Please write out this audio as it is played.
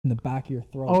in the back of your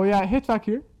throat. Oh yeah, it hits back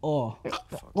here. Oh.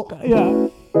 Yeah.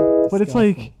 But it's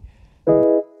like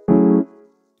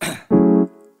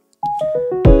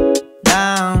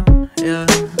down, yeah.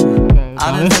 okay,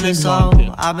 I've been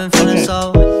feeling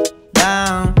so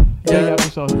down, big yeah.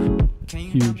 episode.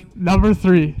 Huge. Number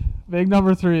 3. Big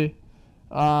number 3.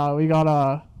 We got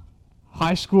a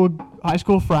high school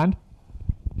friend.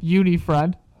 Uni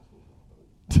friend.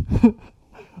 We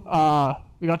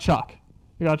got Chuck.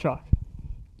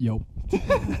 Yo.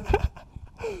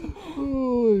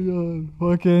 Oh my god.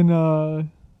 Fucking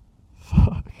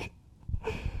fuck.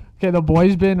 Okay, the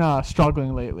boy's been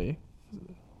struggling lately.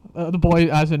 The boy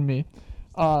as in me.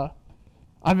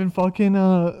 I've been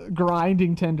fucking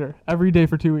grinding Tinder every day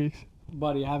for 2 weeks.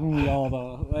 Buddy, haven't we all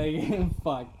though? Like,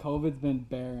 fuck, COVID's been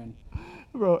barren.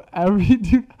 Bro, I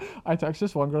texted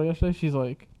this one girl yesterday. She's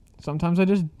like, sometimes I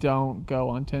just don't go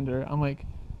on Tinder. I'm like,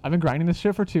 I've been grinding this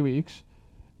shit for 2 weeks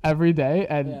every day,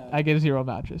 and Yeah. I get 0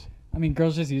 matches. I mean,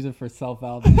 girls just use it for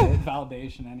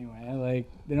self-validation anyway. Like,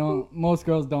 most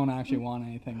girls don't actually want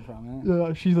anything from it.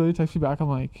 Yeah, she literally texts me back. I'm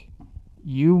like,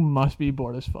 you must be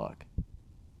bored as fuck.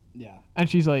 Yeah. And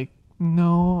she's like,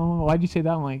 no, why'd you say that?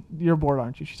 I'm like, you're bored,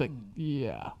 aren't you? She's like,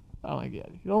 yeah. I'm like, yeah,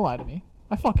 you don't lie to me.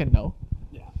 I fucking know.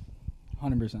 Yeah.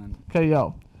 100%. Okay,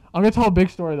 yo. I'm going to tell a big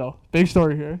story, though. Big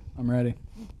story here. I'm ready.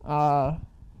 When I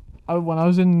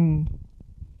was in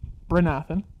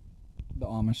Brynathan, The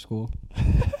Amish school.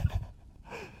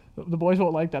 the boys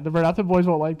won't like that. The Brynathan boys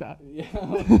won't like that. Yeah.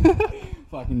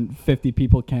 Fucking 50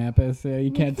 people campus. Yeah,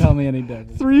 you can't tell me any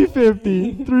different.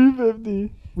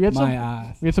 350. We had My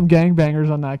ass. We had some gangbangers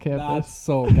on that campus. That's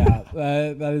so cap.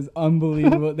 That is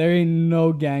unbelievable. There ain't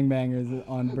no gangbangers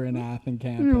on Brynathan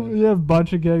campus. We have a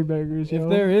bunch of gangbangers, yo. If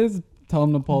there is, tell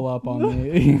them to pull up on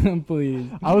me, please.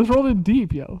 I was rolling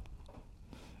deep, yo.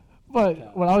 But Okay.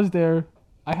 when I was there,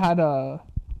 I had a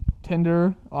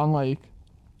Tinder on like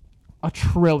 1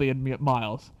 trillion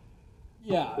miles.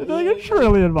 Yeah. Like 1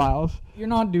 trillion miles. You're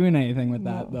not doing anything with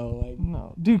that No. though. Like,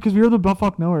 No, dude, because we were in the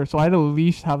buttfuck nowhere, so I had to at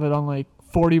least have it on like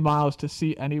 40 miles to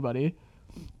see anybody.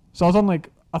 So I was on like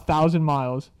 1,000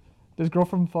 miles. This girl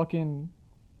from fucking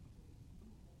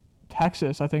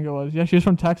Texas, I think it was. Yeah, she was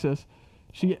from Texas.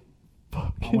 She I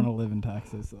want to fucking. live in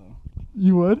Texas though.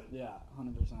 You would? Yeah,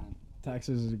 100%.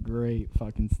 Texas is a great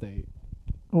fucking state.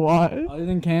 Why? Other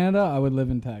than Canada, I would live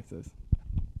in Texas.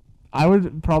 I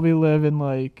would probably live in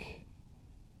like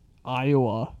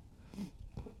Iowa.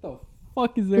 What the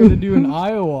fuck is there to do in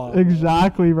Iowa?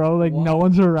 Exactly, bro. Like no What?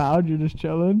 one's around. You're just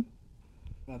chilling.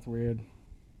 That's weird.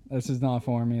 This is not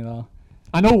for me though.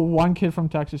 I know one kid from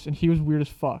Texas, and he was weird as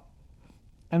fuck.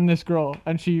 And this girl,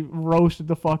 and she roasted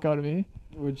the fuck out of me.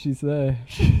 What'd she say?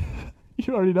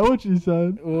 You already know what she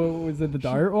said. Was it the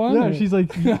dart one? Yeah, or- she's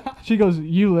like, she goes,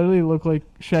 you literally look like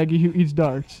Shaggy who eats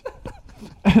darts.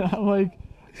 And I'm like,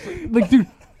 dude,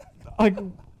 like,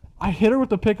 I hit her with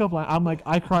the pickup line. I'm like,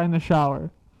 I cry in the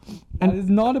shower. That is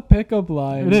not a pickup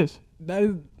line. It is. That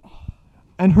is.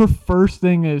 And her first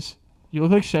thing is, you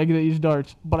look like Shaggy that eats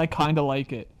darts, but I kind of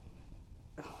like it.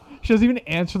 She doesn't even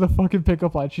answer the fucking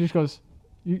pickup line. She just goes,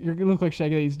 you look like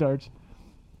Shaggy that eats darts.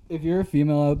 If you're a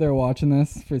female out there watching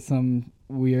this for some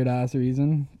weird ass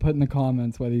reason, put in the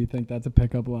comments whether you think that's a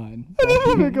pickup line. It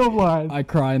is a pickup line. I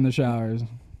cry in the showers.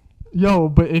 Yo,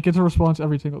 but it gets a response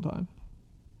every single time.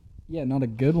 Yeah, not a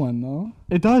good one though.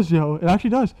 It does, yo. It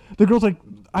actually does. The girl's like,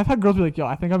 I've had girls be like, yo,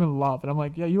 I think I'm in love. And I'm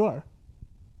like, yeah, you are.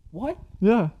 What?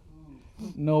 Yeah.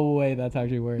 No way that's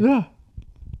actually worked. Yeah.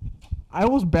 I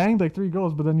almost banged like 3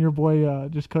 girls, but then your boy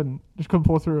just couldn't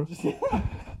pull through.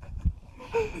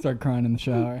 Start crying in the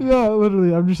shower. Yeah,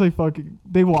 literally. I'm just like fucking.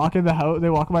 They walk in the house. They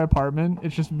walk in my apartment.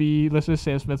 It's just me listening to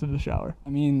Sam Smith in the shower. I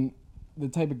mean, the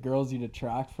type of girls you'd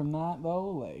attract from that though,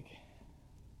 like,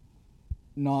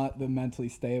 not the mentally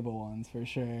stable ones for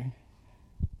sure.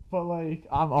 But like,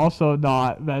 I'm also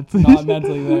not mentally. Not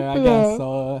mentally there, I Yeah. guess.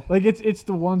 So Like it's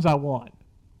the ones I want.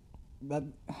 that,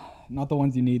 not the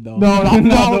ones you need though. No, Not the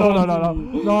no, ones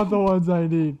you need. not the ones I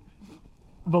need.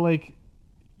 But like,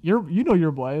 you know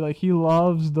your boy. Like he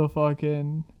loves the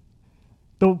fucking,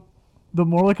 the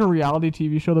more like a reality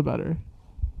TV show, the better.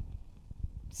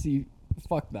 See,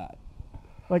 fuck that.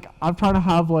 Like I'm trying to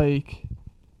have like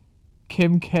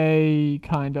Kim K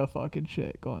kind of fucking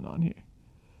shit going on here.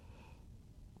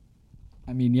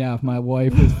 I mean, yeah, if my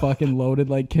wife was fucking loaded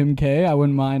like Kim K, I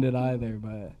wouldn't mind it either.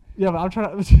 But Yeah, but I'm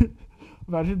trying to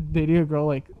imagine dating a girl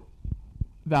like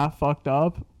that fucked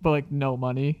up, but like no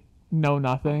money, no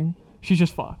nothing. She's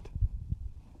just fucked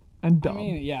and I dumb.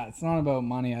 mean, yeah, it's not about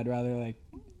money. I'd rather like.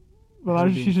 But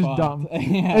her she's be just fucked. dumb.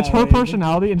 Yeah, It's her like-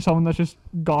 personality and someone that's just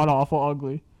god awful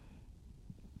ugly.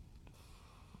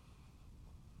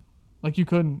 Like you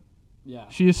couldn't. Yeah.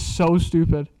 She is so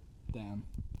stupid. Damn.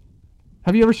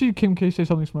 Have you ever seen Kim K say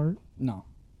something smart? No.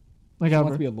 Like She ever?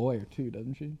 wants to be a lawyer too,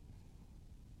 doesn't she?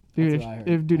 Dude, That's what I heard.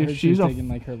 if I heard she she's was a taking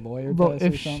like her lawyer bro, test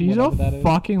if or something, she's a whatever that is.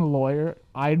 fucking lawyer,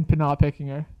 I'd not picking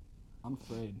her. I'm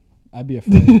afraid. I'd be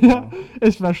afraid. bro.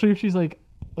 Especially if she's like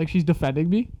she's defending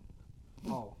me.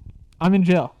 Oh. I'm in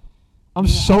jail. I'm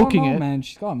Yeah, soaking I don't know, it. man.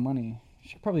 She's got money.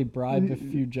 She could probably bribe a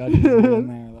few judges in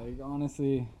there. Like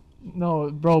honestly, No,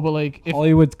 bro, but like if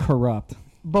Hollywood's corrupt.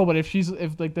 but if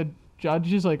like the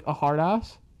judge is like a hard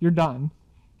ass, you're done.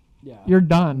 Yeah. You're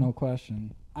done. No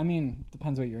question. I mean,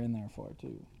 depends what you're in there for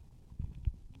too.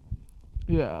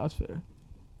 Yeah, that's fair.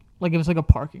 Like if it's like a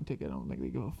parking ticket, I don't think they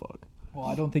give a fuck. Well,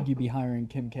 I don't think you'd be hiring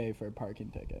Kim K for a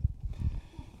parking ticket.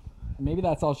 Maybe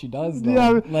that's all she does. Though. Yeah,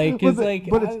 like, but, it's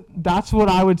like, that's what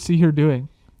I would see her doing.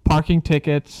 Parking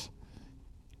tickets,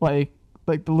 like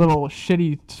the little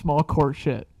shitty small court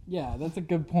shit. yeah, that's a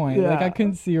good point. Like, Yeah. I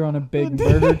couldn't see her on a big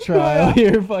murder trial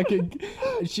here. Fucking,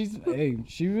 she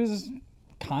was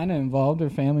kind of involved. Her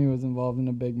family was involved in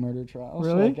a big murder trial. So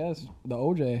I Really? guess the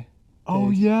OJ. Oh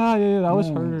case. yeah, that was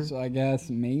Yeah, her. So I guess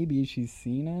maybe she's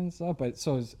seen it and stuff, but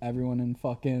so is everyone in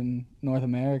fucking North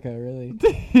America, really.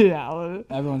 Yeah.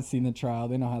 Everyone's seen the trial.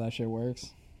 They know how that shit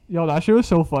works. Yo, that shit was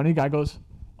so funny. Guy goes,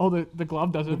 "Oh, the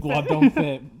glove doesn't. The glove don't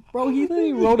fit. Bro, he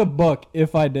literally wrote a book,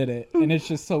 If I Did It, and it's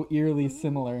just so eerily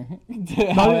similar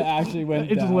to how it actually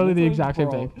went It's down. literally the like, exact same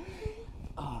bro, thing.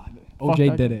 OJ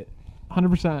that did guy. it.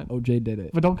 100%. OJ did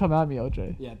it. But don't come at me,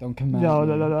 OJ. Yeah, don't come at No,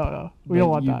 me. no. We But don't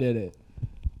want you that. did it.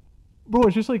 Bro,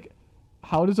 it's just like,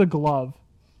 how does a glove?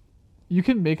 You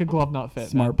can make a glove not fit.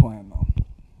 Smart Man. plan, though.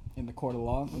 In the court of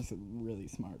law, it's a really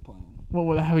smart plan.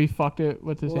 Well, how he fucked it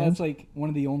with his Well, hands? that's like one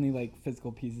of the only like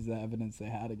physical pieces of evidence they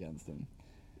had against him.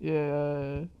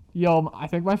 Yeah. Yo, I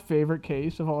think my favorite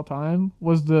case of all time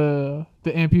was the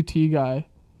amputee guy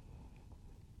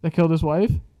that killed his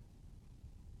wife.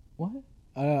 What?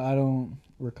 I don't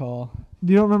recall.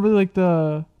 Do you don't remember like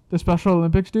the Special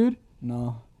Olympics dude?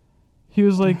 No. He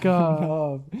was like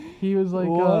No. he was like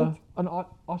What? an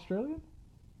Australian?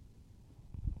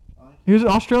 He was an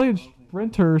Australian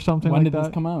sprinter or something When like did that.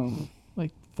 this come out?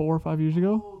 Like 4 or 5 years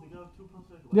ago. Oh, they got two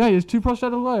prosthetic legs. Yeah, he has 2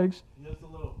 prosthetic legs. He has the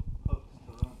little hooks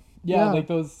to run. Yeah, Yeah. like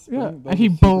those. Yeah, those and he are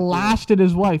super cool. blasted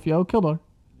his wife. Yo, killed her.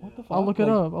 What the fuck? I'll look it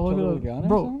Like, up. I'll look killed her it with a gun up. or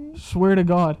Bro, something? swear to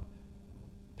God.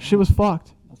 Shit was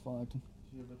fucked. That's fucked. Did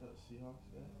you hear about that Seahawks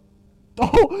guy?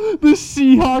 Oh, the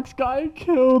Seahawks guy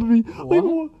killed me. Like,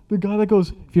 What? the guy that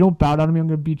goes, if you don't bow down to me, I'm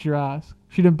going to beat your ass.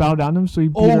 She didn't bow down to him, so he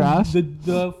beat her ass.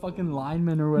 the fucking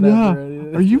lineman or Yeah.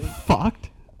 whatever. Are you fucked?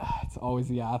 It's always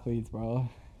the athletes, bro.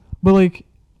 But, like,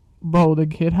 bro, the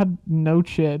kid had no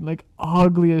chin. Like,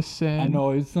 ugly as sin. I know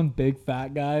it's some big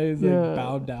fat guy who's Yeah. like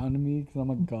bowed down to me because I'm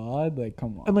a god. Like,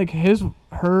 come on. And, like, Come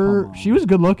on. she was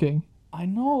good looking. I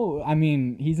know. I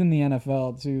mean, he's in the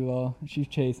NFL too, though. She's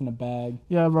chasing a bag.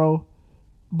 Yeah, bro.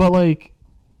 But, like,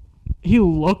 he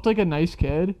looked like a nice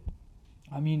kid.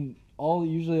 I mean,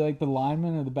 usually like the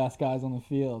linemen are the best guys on the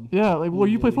field. Yeah, like, well,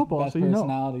 you play Usually, football, best so you know.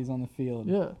 personalities on the field.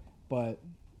 Yeah. But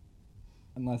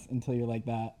until you're like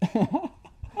that.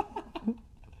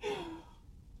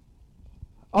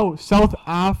 Oh, South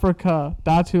Africa.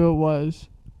 That's who it was.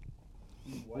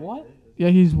 What? Yeah,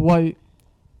 he's white.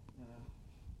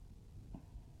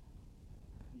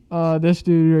 This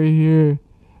dude right here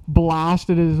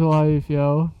blasted his wife,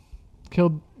 yo.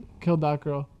 Killed that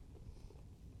girl.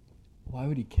 Why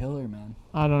would he kill her, man?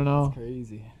 I don't know. That's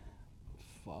crazy.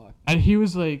 Fuck. And he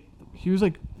was like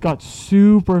got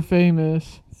super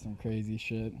famous Some crazy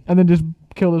shit. and then just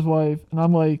killed his wife. And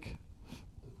I'm like,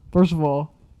 first of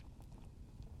all,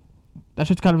 that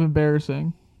shit's kind of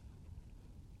embarrassing.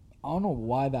 I don't know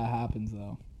why that happens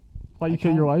though. Why you I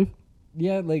kill your can't- wife?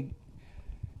 Yeah, like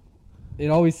it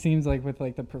always seems like with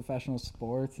like the professional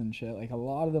sports and shit, like a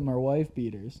lot of them are wife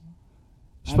beaters.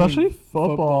 I Especially mean,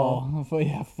 football.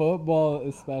 Yeah, football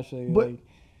especially. But- like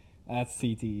that's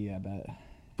CTE, I bet.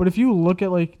 But if you look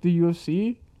at like the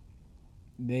UFC,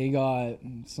 They got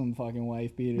some fucking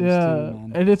wife beaters yeah, too,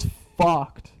 man. and it's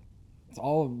fucked. It's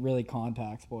all really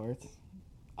contact sports.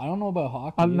 I don't know about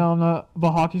hockey. I don't know, I'm not.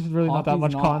 But hockey's really not that Hockey's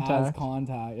much not as contact.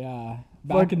 contact, yeah.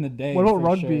 Back Like, in the day. What about for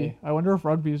rugby? sure. I wonder if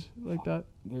rugby's like that.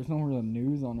 There's no real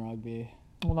news on rugby.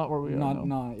 Well, not where we are. Not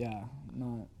no.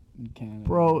 not in Canada.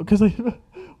 Bro, because like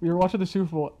we were watching the Super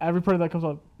Bowl. Every player that comes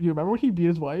on, you remember when he beat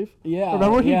his wife? Yeah.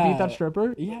 Remember when he yeah. beat that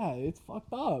stripper? Yeah, it's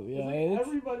fucked up. Yeah, Like, it's,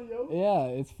 everybody, yo.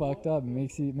 yeah, it's fucked up. It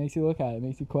makes you look at it. It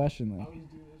makes you question like, he's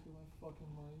doing this with my fucking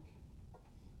mic.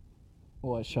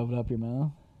 what? Shove it up your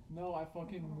mouth? No, I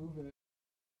fucking move it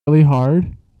really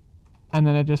hard, and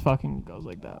then it just fucking goes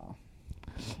like that.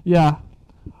 Yeah,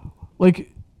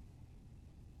 like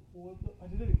I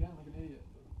did it again like an idiot.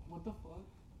 What the fuck?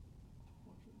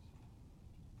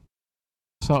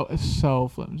 So it's so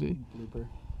flimsy. Blooper.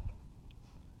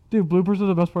 Dude, bloopers are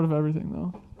the best part of everything,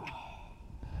 though.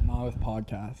 Not with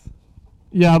podcasts.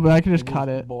 Yeah, but I can just They're cut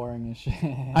it. Boring as shit.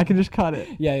 I can just cut it.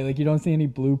 Yeah, like you don't see any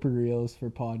blooper reels for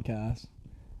podcasts.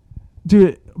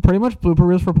 Dude, pretty much blooper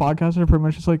reels for podcasts are pretty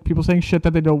much just like people saying shit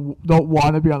that they don't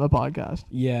want to be on the podcast.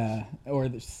 Yeah, or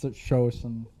show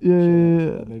some Yeah, shit yeah,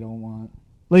 yeah. that they don't want.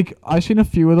 Like I've seen a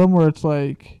few of them where it's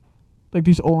like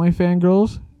these OnlyFans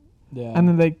girls, Yeah. and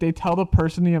then they tell the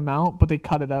person the amount, but they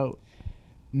cut it out.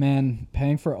 Man,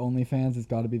 paying for OnlyFans has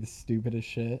got to be the stupidest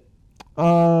shit.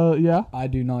 Yeah. I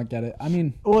do not get it. I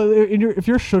mean, Well, if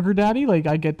you're a sugar daddy, like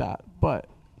I get that, but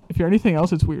if you're anything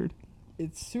else, it's weird.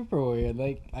 it's super weird.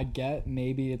 Like, I get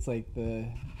maybe it's like the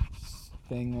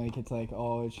thing, like it's like,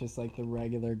 oh, it's just like the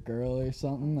regular girl or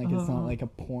something. Like, it's not like a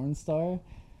porn star.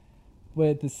 But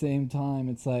at the same time,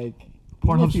 it's like, even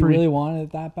Pornhub's if you free. really wanted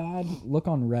it that bad, look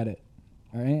on Reddit.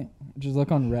 All right? Just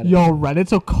look on Reddit. Yo,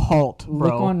 Reddit's a cult, bro.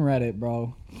 Look on Reddit,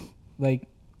 bro. Like,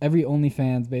 every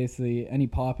OnlyFans, basically, any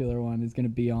popular one is going to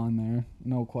be on there.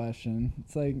 No question.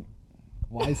 It's like,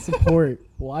 why support?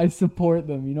 Why support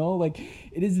them? You know, like,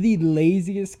 it is the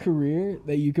laziest career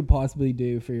that you could possibly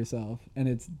do for yourself. And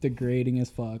it's degrading as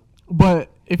fuck. But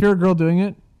if you're a girl doing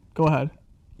it, go ahead.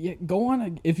 Yeah, go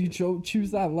on. If you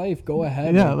choose that life, go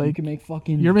ahead. Yeah, you like, can make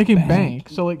fucking. you're making bank,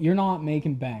 so, like- you're not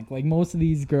making bank. Like most of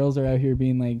these girls are out here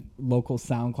being like local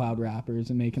SoundCloud rappers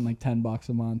and making like $10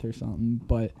 a month or something.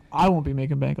 But I won't be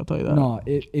making bank, I'll tell you that. no,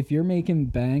 if you're making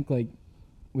bank, like,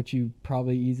 which you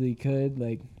probably easily could,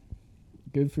 like,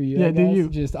 good for you. Yeah, I do guess. you.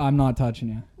 Just I'm not touching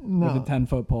you No. with a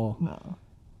 10-foot pole. No.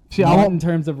 See, Not I in won't.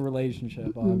 terms of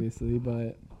relationship, obviously,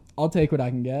 but I'll take what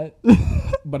I can get.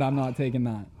 But I'm not taking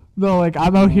that. No, like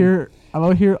I'm out here. I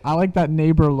like that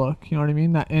neighbor look. You know what I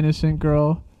mean? That innocent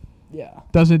girl Yeah.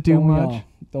 doesn't do Don't we much. all?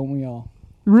 Don't we all?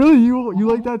 Really, you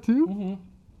like that too? Mm-hmm.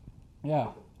 Yeah,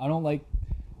 I don't like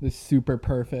the super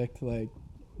perfect, like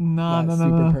Nah, that no, super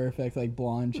no, no. perfect, like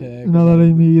blonde chick. No, that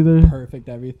ain't me either. Perfect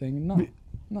everything. No,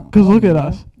 no. 'Cause I don't look need at that.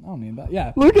 us. I don't need that.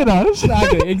 Yeah, Look at us.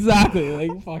 exactly.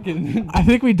 Like fucking. I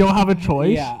think we don't have a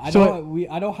choice. Yeah, I so don't.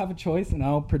 I don't have a choice, and I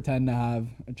don't pretend to have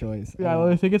a choice. yeah,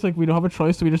 I think it's like we don't have a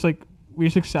choice, so we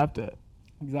just accept it.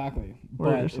 Exactly.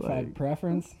 We're But just if I like- had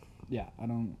preference, yeah,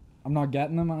 I'm not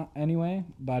getting them anyway.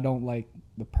 But I don't like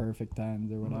the perfect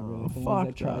times or whatever. No, Like the fuck ones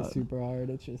that try that. super hard.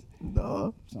 It's just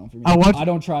No. it's not for me. I I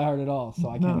don't try hard at all, so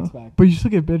I can't expect. But you still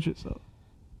get bitches though.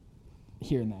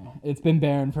 Here and there. It's been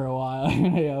barren for a while.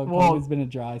 Well, COVID's been a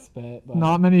dry spit. But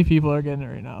Not many people are getting it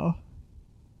right now.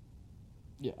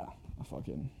 yeah,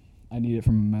 I need it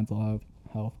for my mental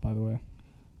health, by the way.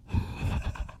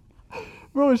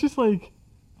 Bro, it's just like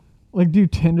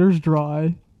dude, Tinder's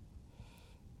dry.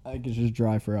 I think it's just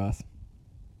dry for us.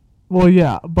 Well,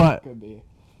 yeah, but Could be.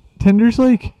 Tinder's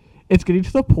like it's getting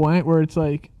to the point where it's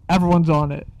like everyone's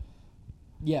on it.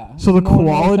 Yeah. So the no one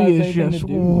else quality has is anything just to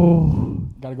do. whoa.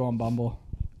 Gotta go on Bumble.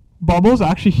 Bumble's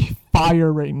actually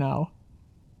fire right now.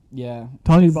 Yeah.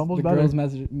 Telling you, 'Cause Bumble's the better. girls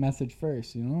message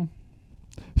first, you know?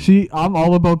 See, I'm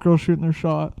all about girls shooting their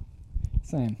shot.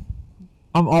 Same.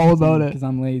 I'm all about it. Because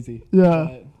I'm lazy. Yeah.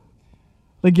 But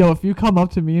Like, yo, if you come up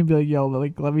to me and be like, yo,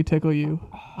 like, let me tickle you,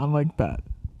 I'm like, bet.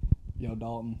 yo,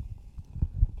 Dalton.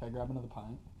 Can I grab another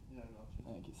pint? Yeah, I got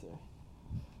you. Thank you, sir.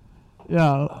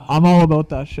 Yeah, I'm all about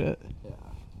that shit. Yeah.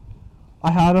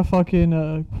 I had a fucking,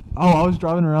 I was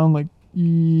driving around like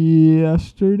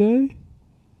yesterday?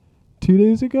 2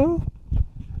 days ago?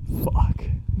 Fuck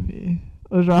me.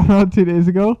 I was driving around 2 days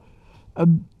ago.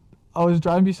 I was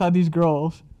driving beside these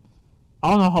girls. I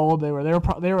don't know how old they were. They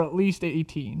were at least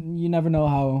 18. You never know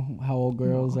how old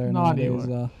girls No, are not nowadays.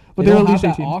 anymore. But They they were don't at least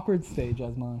have that 18. awkward stage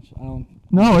as much. I don't.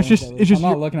 No, I it's don't just- get it's just I'm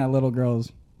not you- looking at little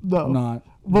girls. No. I'm not.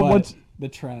 But what's- the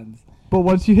trends? But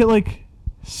once you hit like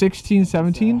 16,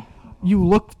 17, you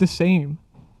look the same.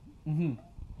 Mm-hmm.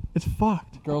 It's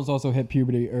fucked. Girls also hit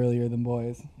puberty earlier than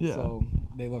boys. Yeah. So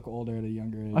they look older at a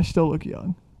younger age. I still look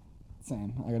young.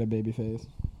 Same. I got a baby face.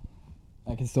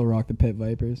 I can still rock the Pit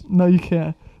Vipers. No, you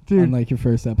can't. Dude, Unlike your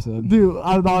first episode. dude,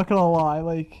 I'm not gonna lie.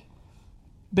 Like,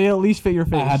 they at least fit your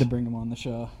face. I had to bring them on the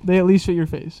show. They at least fit your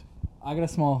face. I got a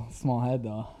small head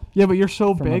though. Yeah, but you're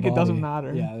so for my big, it doesn't body.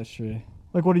 matter. Yeah, that's true.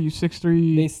 Like, what are you, They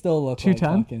 6'3", still look 210?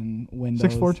 like fucking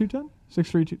Windows. 6'4", 210?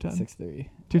 6'3", 210. 6'3".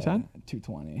 210?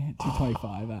 220.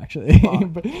 225 actually.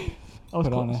 Fuck. But I was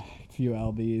put on close. a few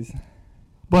LBs.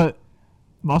 But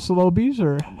muscle lbs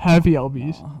or heavy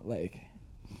lbs? No, like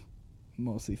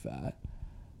mostly fat.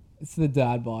 It's the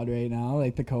dad bod right now,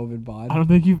 like the COVID bod. I don't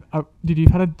think you've... dude,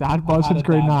 you've had a dad bod I've had since a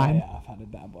grade dad bod- 9. Yeah, I've had a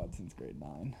dad bod since grade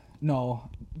 9. No,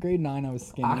 grade 9 I was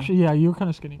skinny. Actually, yeah, you were kind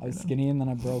of skinny. I was back then. skinny and then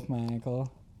I broke my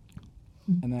ankle.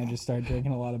 And then I just started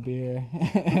drinking a lot of beer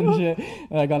and shit.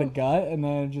 And I got a gut and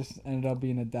then it just ended up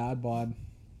being a dad bod.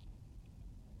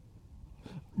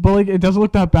 But like, it doesn't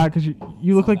look that bad because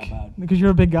you look not like that bad. because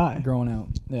you're a big guy. Growing out.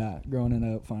 Yeah, growing it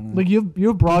out finally. Like you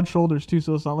have broad shoulders too,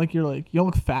 so it's not like you don't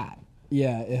look fat.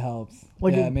 yeah, it helps.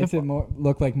 Like, yeah, if- it makes if- it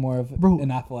look like more of Bro,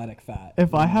 an athletic fat.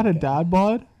 If I had a Okay. dad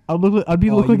bod, I'd be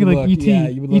Oh, looking you would like look- ET. Yeah,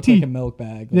 you would look ET. like a milk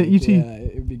bag. Yeah, Like, ET. Yeah,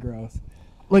 it would be gross.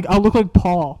 Like I'll look like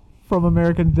Paul from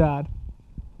American Dad.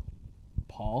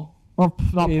 Paul? Or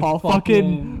not It's Paul.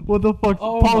 fucking- Fucking what the fuck?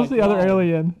 Oh Paul's my the other God.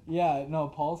 alien. Yeah, no,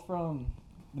 Paul's from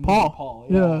the movie Paul. Paul.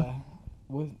 Yeah.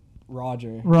 With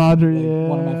Roger. Roger, Like, yeah.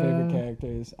 One of my favorite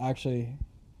characters. Actually,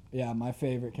 yeah, my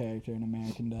favorite character in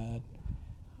American Dad.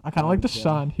 I kind of like the Yeah.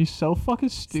 son. He's so fucking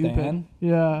stupid. Stan?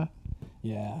 Yeah.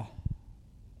 Yeah,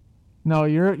 No,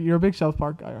 you're a big South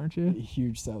Park guy, aren't a you?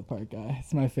 huge South Park guy.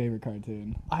 It's my favorite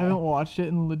cartoon. I haven't watched it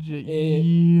in legit It-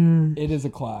 years. It is a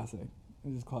classic. It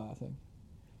is classic.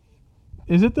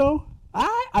 Is it though?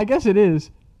 I guess it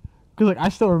is. Cause like I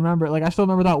still remember it. Like I still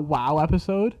remember that WoW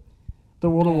episode, the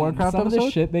World of Man, Warcraft some of episode.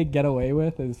 the shit they get away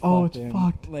with is Oh, it's fucking-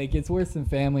 fucked. Like, it's worse than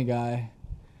Family Guy.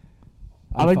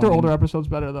 I like their find- older episodes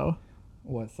better though.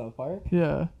 What, South Park?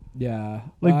 Yeah. Yeah.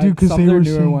 Like, dude, 'cause some they of their were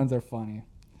newer saying- ones are funny.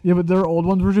 Yeah, but their old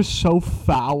ones were just so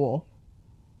foul.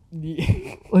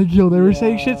 Yeah. Like yo, they were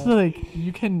saying shit Yeah. that like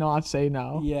you cannot say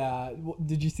now. Yeah.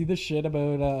 Did you see the shit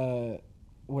about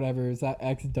whatever, is that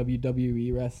ex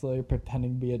WWE wrestler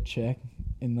pretending to be a chick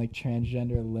in like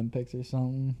transgender Olympics or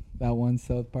something? That one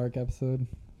South Park episode?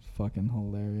 Fucking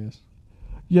hilarious.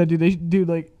 Yeah, dude,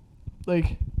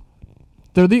 like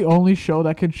they're the only show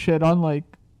that could shit on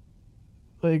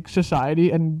like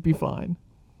society and be fine.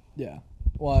 Yeah.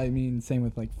 Well, I mean, same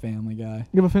with like Family Guy.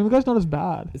 Yeah, but Family Guy's not as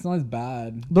bad. It's not as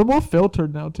bad. They're more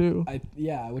filtered now too.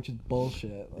 Yeah, which is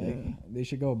bullshit. Like, Yeah. they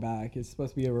should go back. It's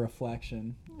supposed to be a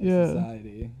reflection of Yeah.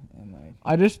 society, and like,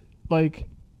 I just like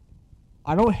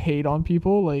I don't hate on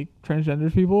people like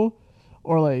transgender people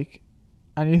or like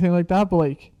anything like that, but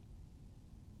like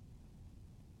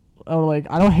or like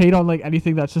I don't hate on like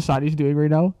anything that society's doing right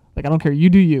now. Like I don't care. You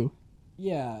do you.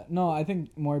 yeah, no, I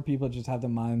think more people just have to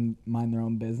mind their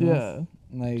own business. Yeah.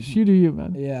 Like, Just you do you,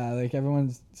 man. yeah, like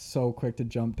everyone's so quick to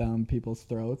jump down people's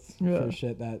throats Yeah. for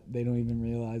shit that they don't even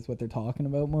realize what they're talking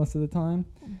about most of the time.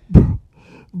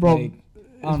 Bro, Like,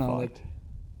 I don't know, fucked. like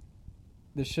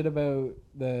the shit about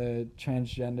the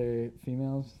transgender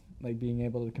females like being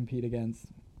able to compete against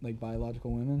like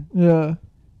biological women. Yeah.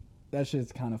 That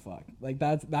shit's kind of fucked. Like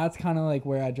that's kind of like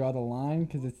where I draw the line,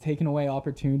 because it's taking away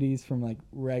opportunities from like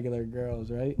regular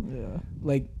girls, right? Yeah.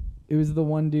 Like it was the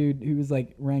one dude who was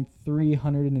like ranked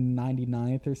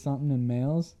 399th or something in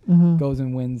males, Mhm. goes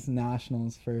and wins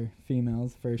nationals for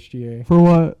females first year. For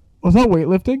what? Was that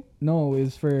weightlifting? No, it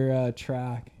was for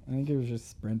track. I think it was just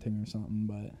sprinting or something,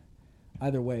 but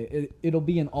either way, it'll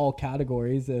be in all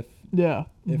categories if Yeah.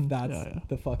 if Mhm. that's Yeah, yeah.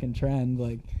 the fucking trend.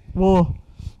 Like, Well,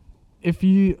 I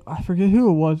forget who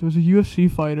it was. It was a UFC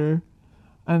fighter,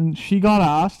 and she got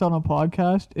asked on a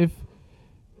podcast if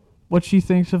what she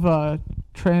thinks of a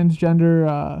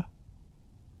transgender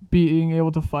being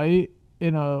able to fight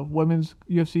in a women's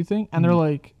UFC thing, and they're Mhm.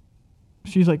 like,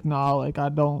 she's like, nah, like I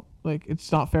don't like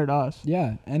it's not fair to us.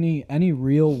 yeah, any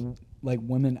real like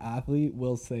women athlete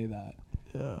will say that.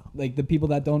 Yeah. Like the people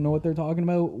that don't know what they're talking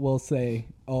about will say,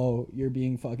 "Oh, you're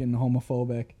being fucking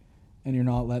homophobic, and you're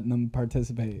not letting them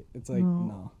participate." It's like, No.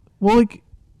 no, Well, like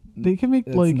they can make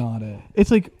it's like not it. it's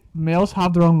like males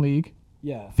have their own league,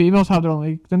 Yeah, females have their own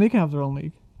league, then they can have their own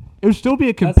league. It would still be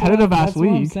a That's what competitive I- ass that's what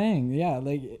I'm league. saying. Yeah,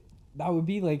 like that would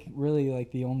be like really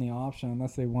like the only option,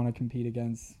 unless they want to compete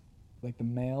against like the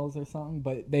males or something.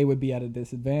 But they would be at a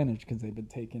disadvantage because they've been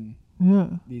taking Yeah.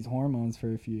 these hormones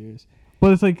for a few years.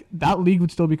 But it's like that league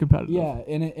would still be competitive. Yeah,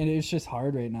 and it's just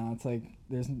hard right now. It's like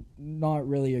there's not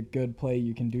really a good play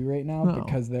you can do right now No.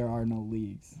 because there are no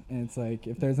leagues. And it's like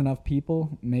if there's enough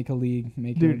people, make a league,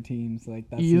 make your Dude, own teams. Like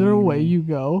that's the Either only way you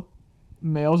go,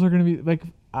 males are gonna be like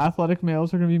athletic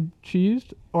males are gonna be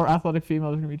cheesed, or athletic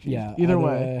females are gonna be cheesed. yeah. Either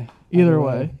way,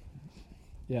 Either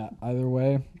Yeah, either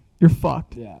way. you're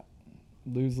fucked. Yeah,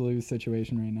 lose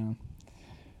situation right now.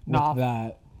 With Nah.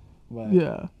 that. But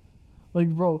Yeah.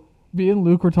 Like bro, me and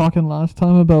Luke were talking last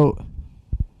time about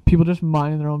people just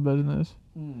minding their own business.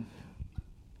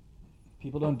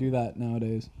 People don't do that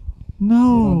nowadays. No.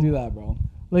 They don't do that, bro.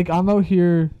 Like I'm out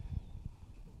here.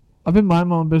 I've been minding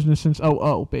my own business since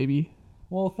baby.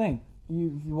 Well, think.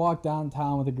 You walk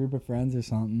downtown with a group of friends or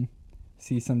something,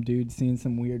 see some dude seeing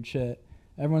some weird shit.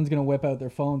 Everyone's gonna whip out their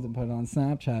phones and put it on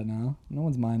Snapchat now. No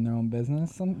one's minding their own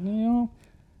business.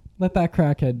 Let that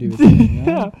crackhead do his thing. You know?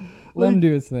 Yeah. Let him Like-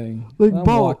 do his thing. like, Let him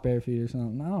bro. walk bare feet or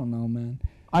something. I don't know, man.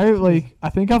 I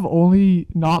think I've only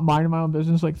not minded my own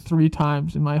business like 3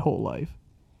 times in my whole life.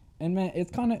 And man,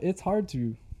 it's hard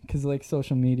to, cause like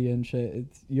social media and shit.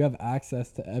 You have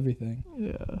access to everything.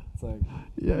 Yeah. It's like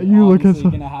Yeah, you're you look at obviously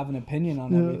some, gonna have an opinion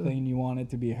on Yeah. everything and you want it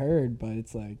to be heard, but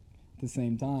it's like at the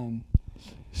same time,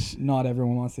 not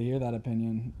everyone wants to hear that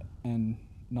opinion, and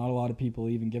not a lot of people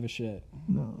even give a shit.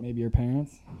 no. Maybe your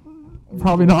parents. Or your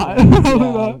Probably close not. friends. Probably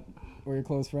Yeah, not. Or your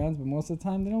close friends, but most of the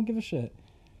time they don't give a shit.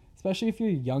 Especially if you're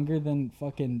younger than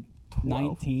fucking 12.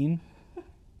 19.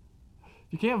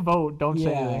 You can't vote, don't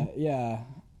say Yeah, anything. yeah.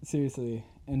 Seriously.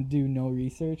 And do no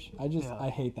research. Yeah. I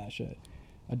hate that shit.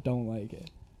 I don't like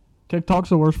it. TikTok's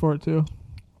the worst for it too.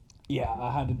 Yeah,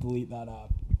 I had to delete that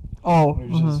app. Oh, It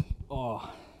was just, oh,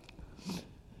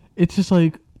 it's just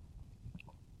like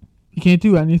you can't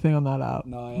do anything on that app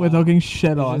no, yeah. without getting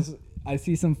shit It's on. just- I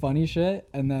see some funny shit,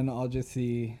 and then I'll just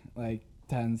see, like,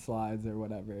 10 slides or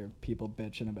whatever, people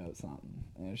bitching about something.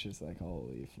 And it's just like,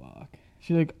 holy fuck.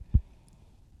 She's like,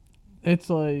 it's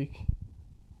like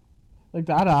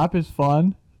that app is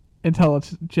fun until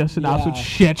it's just an absolute Yeah,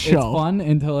 shit show. It's fun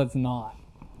until it's not.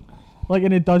 Like,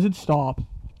 and it doesn't stop.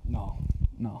 No.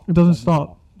 It doesn't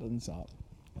stop. Doesn't stop.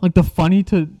 Like the funny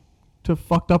to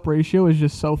fucked up ratio is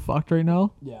just so fucked right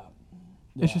now. Yeah.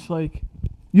 It's just like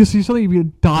you see something, you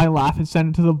die, laugh, and send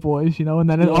it to the boys, you know, and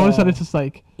then all of a sudden Yeah. it's just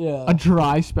like yeah. a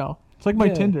dry spell. It's like my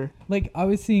Yeah. Tinder. Like, I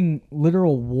was seeing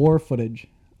literal war footage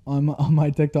on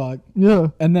my TikTok, Yeah.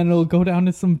 and then it'll go down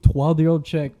to some 12-year-old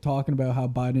chick talking about how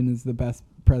Biden is the best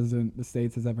president the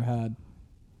States has ever had.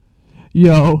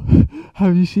 Yo,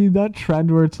 have you seen that trend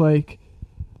where it's like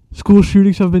school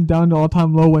shootings have been down to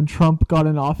all-time low when Trump got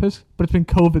in office, but it's been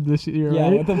COVID this year, Yeah,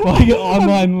 right? with the fucking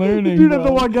online learning, Dude, and the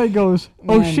bro. one guy goes,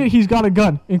 "Oh Man. shit, he's got a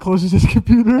gun," and closes his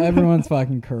computer. Everyone's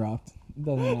fucking corrupt.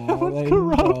 Doesn't matter. Everyone's Like,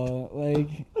 corrupt. bro, like,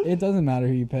 it doesn't matter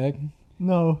who you pick.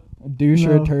 No, A douche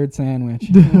or No. a turd sandwich.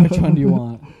 Which one do you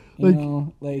want? You Like,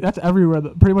 know, like, that's everywhere.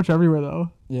 Pretty much everywhere, though.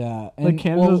 yeah. Like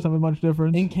Canada well, doesn't have much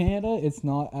difference. in Canada, it's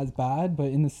not as bad, but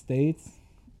in the States,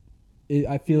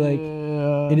 I feel like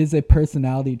yeah. it is a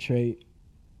personality trait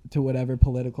to whatever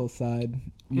political side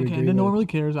you Yeah, agree Canada with. no one really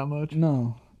cares that much.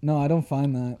 No, I don't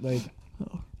find that. Like,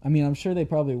 Oh. I mean, I'm sure they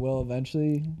probably will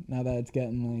eventually. Now that it's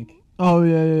getting like, Oh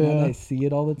yeah, now that yeah. I see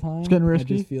it all the time, getting I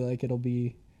risky. just feel like it'll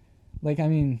be, like, I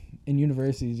mean, in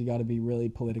universities you got to be really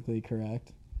politically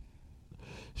correct.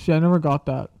 See, I never got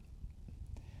that.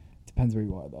 Depends where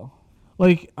you are, though.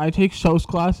 Like, I take SOS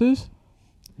classes,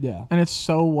 Yeah. and it's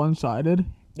so one-sided.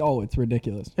 Oh, it's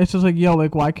ridiculous. It's just like, yo,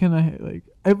 like, why can't I, like...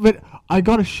 but I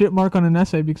got a shit mark on an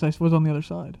essay because I was on the other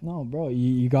side. No, bro,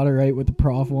 you got to write what the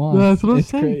prof wants. That's what I'm It's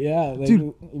saying. Yeah, like,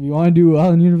 Dude. if you want to do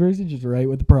well in university, just write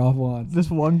what the prof wants. This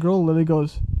one girl literally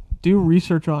goes, do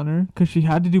research on her, because she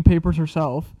had to do papers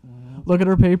herself. Look at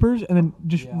her papers, and then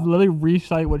just Yeah. literally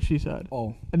recite what she said.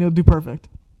 Oh, And it'll do perfect.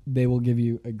 they will give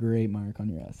you a great mark on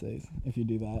your essays if you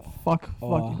do that. Fuck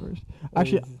Oh. fucking worst.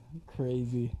 Actually, It's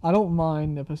crazy. I don't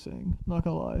mind Nipissing. Not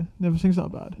gonna lie. Nipissing's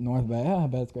not bad. North Bay, yeah, I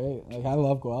bet it's great. Like, I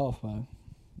love Guelph, man.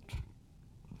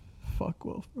 Fuck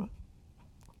Guelph, bro.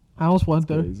 I almost went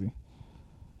there. Crazy.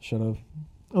 Should have.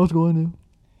 I was going to.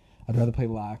 I'd rather play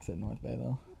lax at North Bay,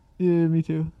 though. Yeah, me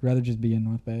too. I'd rather just be in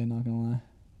North Bay, not gonna lie.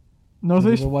 North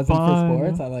If Bay's it wasn't fun. for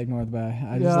sports, I like North Bay.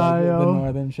 I just Yeah, like the yo.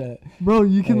 northern shit. Bro,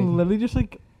 you can Hey. literally just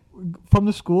like from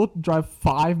the school drive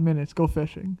 5 minutes, go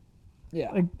fishing. Yeah.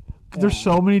 Like, 'cause there's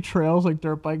Yeah. so many trails, like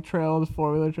dirt bike trails,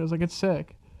 4-wheeler trails. Like, it's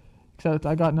sick. Except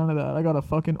I got none of that. I got a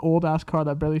fucking old ass car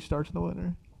that barely starts in the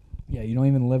winter. Yeah, you don't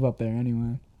even live up there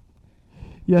anyway.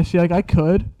 Yeah, see, like I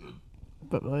could,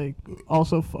 but like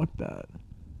also fuck that.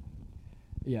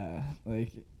 Yeah,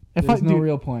 like, If there's I no do,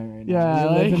 real point right now. Yeah,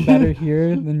 You're like- living better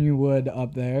here than you would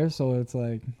up there, so it's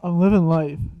like, I'm living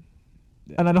life,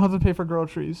 Yeah. and I don't have to pay for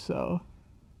groceries. So,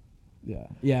 yeah,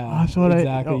 That's what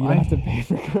exactly. You I don't have to pay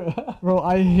for. bro,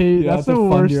 I hate. You That's have the to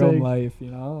fund worst your own thing, life,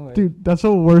 you know, like, dude. That's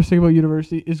the worst thing about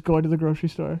university is going to the grocery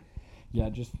store. Yeah,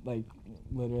 just like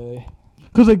literally.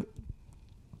 Cause like,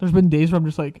 there's been days where I'm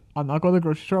just like, I'm not going to the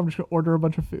grocery store. I'm just gonna order a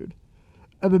bunch of food,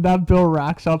 and then that bill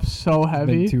racks up so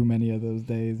heavy. Been too many of those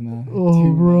days, man. Oh,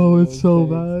 Too bro, many of it's those so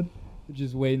days. bad.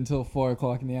 Just wait until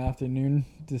 4:00 in the afternoon.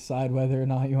 Decide whether or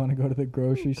not you want to go to the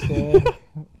grocery store.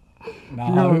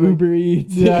 Nah, You're like- Uber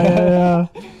Eats. Yeah.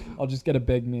 I'll just get a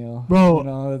big meal, Bro. You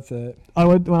know, that's it.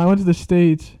 When I went to the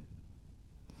States,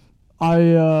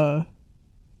 I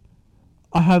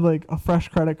had like a fresh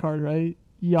credit card, right?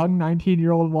 Young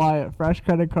 19-year-old Wyatt, fresh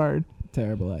credit card.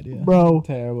 Terrible idea, Bro,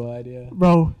 Terrible idea.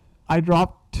 I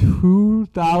dropped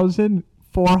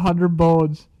 2,400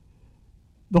 bones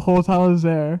the whole time I was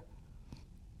there.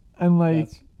 And like,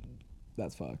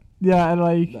 That's fucked. yeah, and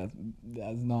like,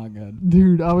 That's not good.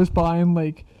 dude, I was buying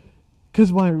like,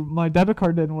 cause my debit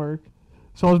card didn't work,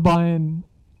 so I was buying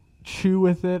chew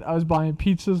with it. I was buying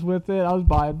pizzas with it. I was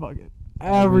buying fucking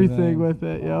everything with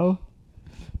it, yo.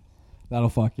 That'll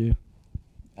fuck you.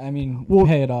 I mean, Well-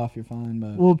 pay it off, you're fine,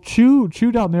 but Well, chew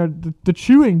down there, the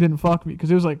chewing didn't fuck me because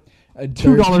it was like a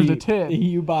 $2 dirt a tin. sheet,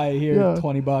 You buy here Yeah.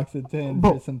 $20 a tin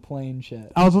Bro. for some plain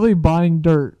shit. I was literally buying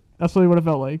dirt. That's literally what it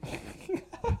felt like.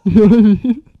 You know what I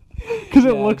mean? Because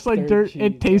it Yeah, looks it's like dirt dirt. cheap,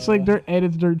 It tastes like bro. dirt, and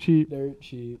it's dirt cheap. Dirt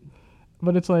cheap.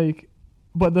 But it's like,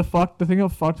 but the thing that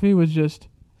fucked me was just,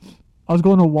 I was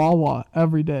going to Wawa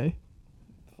every day.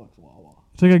 Fuck's Wawa.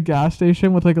 It's like a gas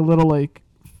station with like a little like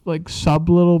sub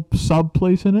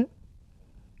place in it.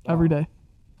 Every Oh. day.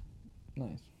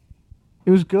 Nice.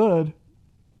 It was good,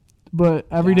 but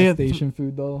every day Gas at station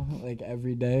food though, like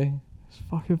every day. it's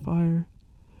fucking fire.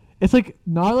 It's like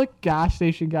not like gas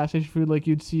station food like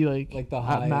you'd see like Like the at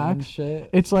high end Max. shit.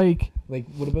 It's like Like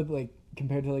what about like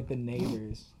compared to like the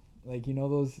neighbors? Like you know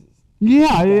those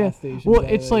yeah. gas stations Well,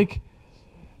 that it's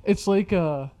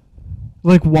are,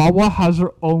 like Wawa has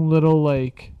their own little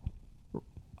like,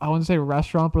 I wouldn't say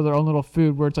restaurant, but their own little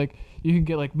food where it's like you can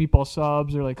get like meatball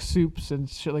subs or like soups and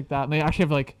shit like that, and they actually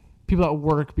have like people that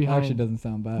work behind. actually doesn't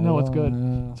sound bad. No, at it's all, good.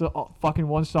 yeah. It's a fucking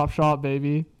one-stop shop,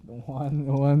 baby.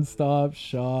 One stop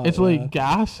shop. It's yeah. like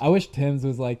gas. I wish Tim's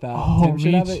was like that. Oh, Tim should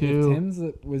me have it. too. If Tim's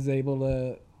was able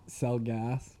to sell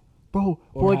gas Bro,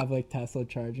 or well, like, have like Tesla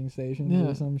charging stations Yeah.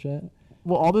 or some shit.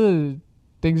 well, all the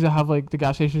things that have like the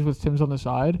gas stations with Tim's on the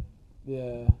side.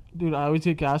 Yeah, Dude, I always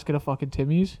get gas, get a fucking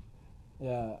Timmy's.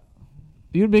 yeah.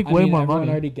 You'd make I way mean, more everyone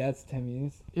money. already gets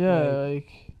Timmy's. Yeah, Like,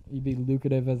 like, you'd be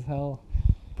lucrative as hell.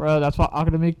 bro, that's why I'm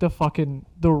gonna make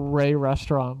the Ray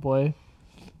restaurant, boy.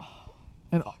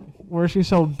 And where she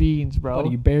sell beans, bro.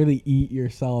 But you barely eat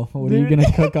yourself. What are you Dude.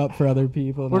 gonna cook up for other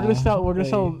people? We're gonna now? sell- we're gonna Like,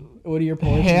 sell What are your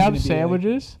portions? ham gonna be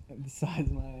sandwiches. Like, besides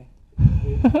my.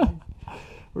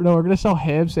 No, we're gonna sell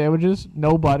ham sandwiches.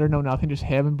 No butter, no nothing, just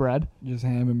ham and bread. Just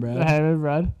ham and bread. Ham and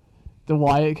bread. The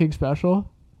Wyatt King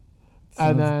special.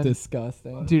 Sounds and then-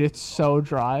 disgusting. Dude, it's so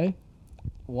dry.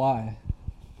 Why?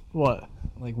 What?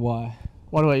 Like why?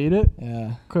 Why do I eat it?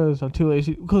 Yeah. Because I'm too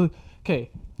lazy.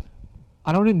 Okay,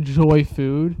 I don't enjoy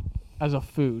food as a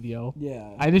food, yo. Yeah.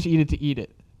 I just eat it to eat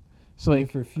it. So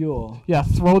like, for fuel. yeah,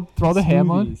 throw the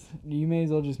ham on. Smoothies. You may as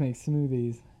well just make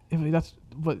smoothies. I mean, that's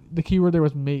but the key word there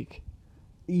was make.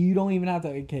 You don't even have to.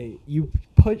 Okay, you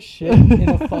put shit in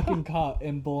a fucking cup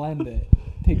and blend it.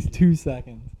 Takes 2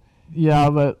 seconds. Yeah,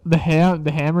 but the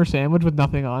hammer sandwich with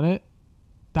nothing on it,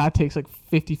 that takes like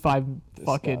 55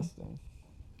 fucking. Disgusting.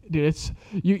 Dude, it's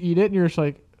you eat it and you're just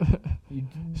like, You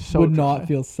So would dry. not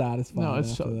feel satisfied. No,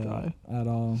 it's after so that dry. at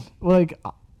all. like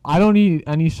I don't eat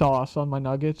any sauce on my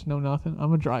nuggets, no nothing.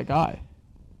 I'm a dry guy.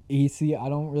 You see, I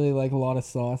don't really like a lot of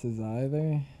sauces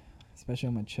either, especially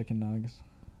on my chicken nugs.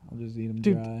 I'll just eat them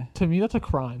Dude, dry, to me that's a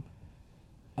crime.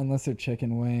 unless they're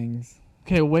chicken wings.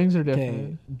 Okay, wings are Okay,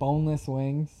 different. boneless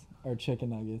wings or chicken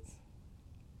nuggets.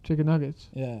 Chicken nuggets.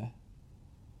 Yeah,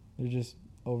 they're just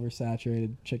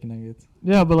oversaturated chicken nuggets.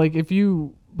 Yeah, but like if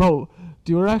you, bro,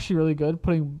 do you actually really good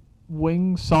putting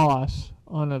wing sauce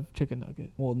on a chicken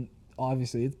nugget? Well,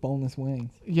 obviously it's boneless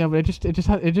wings. Yeah, but it just hits It's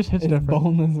different.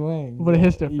 boneless wings. But it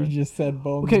hits You different. just said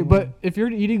boneless. Okay, but wings. if you're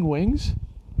eating wings,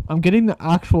 I'm getting the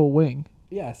actual wing.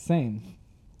 Yeah, same.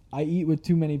 I eat with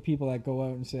too many people that go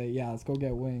out and say, "Yeah, let's go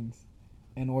get wings,"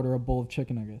 and order a bowl of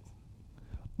chicken nuggets.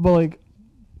 But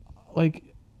like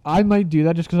I might do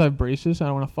that just because I have braces and I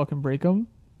don't want to fucking break them.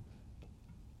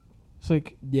 It's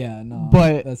like Yeah, no,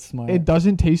 But that's smart. it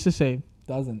doesn't taste the same.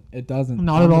 doesn't. It doesn't.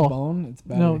 Not On at the all. Bone, it's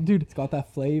better. No, dude. It's got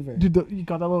that flavor. Dude, you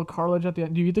got that little cartilage at the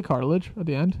end. Do you eat the cartilage at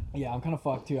the end? Yeah, I'm kind of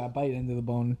fucked too. I bite into the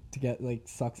bone to get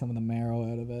suck some of the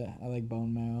marrow out of it. I like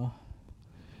bone marrow.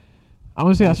 I'm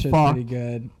gonna say That that's shit's fucked. pretty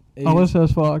good. I'm gonna say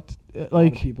that's fucked. A lot of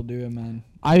Like people do it, man.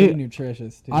 I- Pretty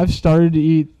nutritious too. I've started to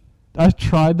eat. I've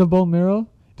tried the bone marrow.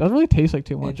 Doesn't really taste like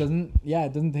too It much. doesn't. Yeah,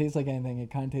 it doesn't taste like anything.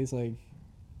 It kind of tastes like,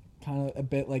 kind of a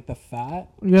bit like the fat,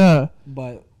 Yeah,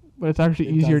 but but it's actually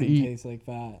it easier to doesn't eat. Taste like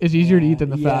fat. It's easier to eat than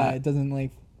the yeah, fat. it doesn't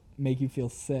like make you feel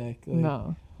sick. Like,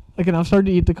 No, like, and I've started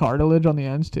to eat the cartilage on the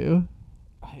ends too.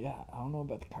 Yeah, I don't know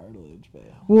about the cartilage, but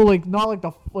Well, like not like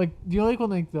the like. Do you like when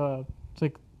like the it's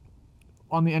like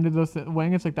on the end of the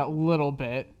wing? It's like that little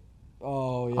bit.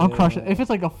 oh yeah. I'm yeah, crushing. yeah. If it's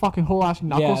like a fucking whole ass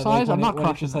knuckle Yeah, like size, when I'm not when it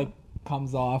crushing. just that. like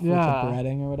comes off Yeah. with the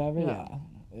breading or whatever. Yeah.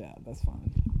 Yeah, that's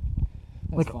fine.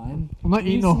 That's Like, fine. I'm not You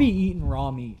eating used no. to be eating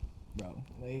raw meat, bro.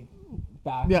 Like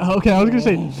back. Yeah, okay. I was gonna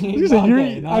say. I was gonna say you're.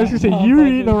 Okay, I was gonna say not you're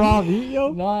fucking- eating a raw meat,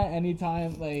 yo. Not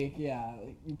anytime. Like yeah,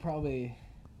 like, you probably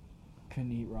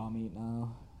couldn't eat raw meat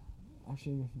now.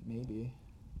 Actually, maybe.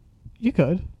 You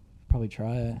could. Probably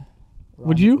try it.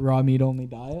 Would you? Raw meat only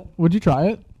diet? Would you try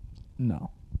it?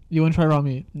 No. You wouldn't try raw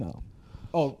meat? No.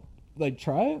 Oh, like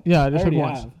try it? Yeah, I just like already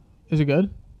once. have. Is it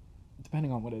good?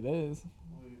 Depending on what it is.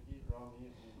 Well, you eat raw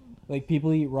meat. Like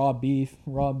people eat raw beef.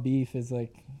 Raw beef is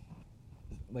like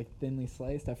thinly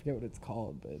sliced. I forget what it's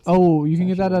called, but it's Oh, you it's can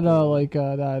get that actually at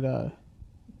okay. that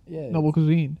Yeah. Noble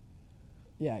Cuisine.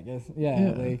 Yeah, I guess. Yeah,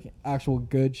 Yeah. like actual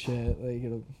good shit. Like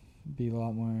it'll be a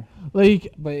lot more.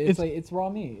 Like But it's raw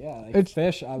meat. Yeah, like it's-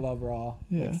 fish. I love raw.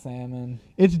 Yeah. Like salmon.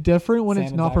 it's different when it's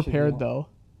Salmon's not actually prepared real. though.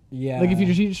 Yeah. Like if you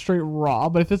just eat it straight raw,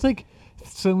 but if it's like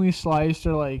thinly sliced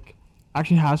or like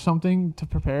actually has something to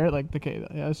prepare it, like okay,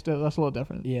 yeah, that's a little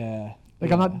different. Yeah. Like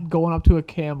yeah. I'm not going up to a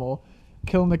camel,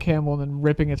 killing the camel and then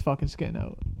ripping its fucking skin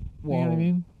out. You know what I Well,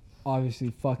 mean? Obviously,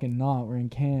 fucking not. We're in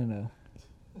Canada.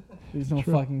 There's no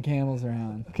True. fucking camels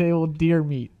around. Okay, well deer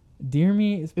meat Deer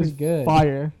meat is pretty is good.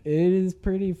 fire. It is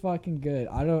pretty fucking good.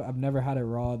 I've never had it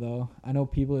raw though. I know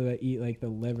people that eat like the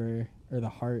liver or the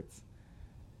hearts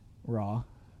raw.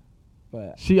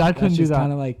 But See, I couldn't that's do just that.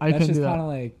 kind of like I that's couldn't just do that. kind of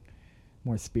like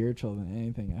more spiritual than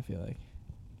anything. I feel like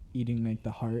eating like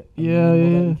the heart. Of Yeah, the animal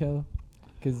that yeah. you kill,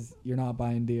 because you're not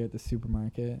buying deer at the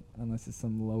supermarket unless it's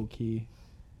some low key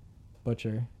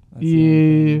butcher. That's the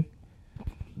only Yeah. thing.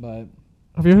 But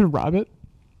Have you ever heard rabbit?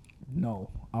 no,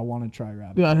 I want to try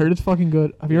rabbit. Yeah, I heard it's fucking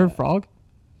good. Have you heard Yeah. frog?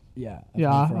 Yeah.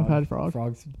 Yeah, I've had frog.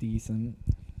 Frog's decent.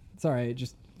 It's alright.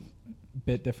 Just a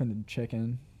bit different than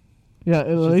chicken. Yeah, it It's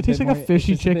literally just tastes bit like a more-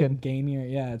 fishy it's just a chicken. bit gamier.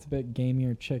 Yeah, it's a bit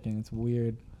gamier chicken. It's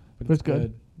weird, but But it's it's good.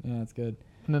 good. Yeah, it's good.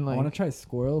 And then I want like to try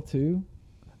squirrel too.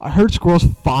 I heard squirrels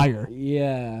fire.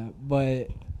 Yeah, but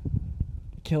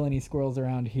kill any squirrels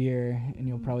around here, and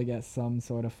you'll probably get some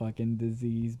sort of fucking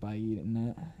disease by eating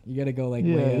it. You gotta go like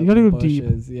Yeah, way you up gotta the go deep.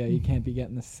 bushes. Yeah, you can't be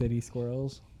getting the city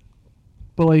squirrels.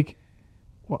 But like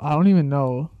well, I don't even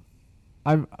know.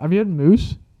 Have you had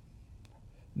moose?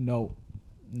 No.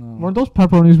 Weren't those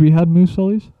pepperonis we had moose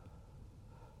sullies?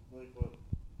 Like what?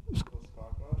 What's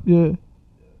caca? Yeah.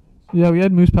 Yeah, we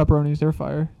had moose pepperonis. They're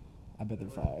fire. I bet they're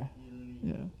fire.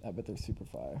 Yeah. I bet they're super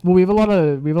fire. Well, we have a lot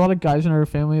of guys in our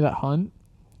family that hunt,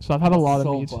 so I've had a lot of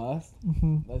so meats. bust.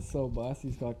 hmm That's so bust.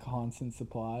 He's got constant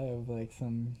supply of like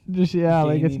some. Just yeah,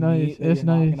 like it's gamey nice. meat that It's you're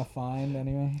not nice. gonna find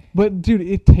anyway. But dude,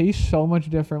 it tastes so much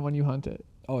different when you hunt it.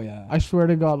 Oh yeah. I swear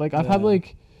to God, like I've had Yeah.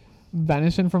 like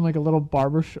venison from like a little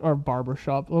barber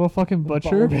shop, little fucking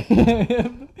butcher.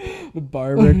 The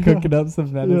barber cooking up some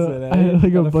venison. Yeah, eh? I had,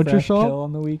 like, a Got butcher fresh shop. kill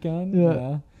on the weekend.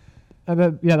 Yeah. And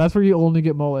then yeah, that's where you only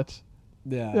get mullets.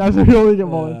 Yeah. That's where you only get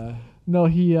mullets. Yeah.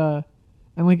 No,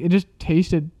 and like it just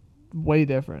tasted way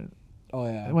different. Oh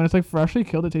yeah. And when it's like freshly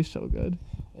killed, it tastes so good.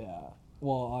 Yeah.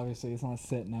 Well, obviously it's not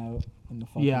sitting out in the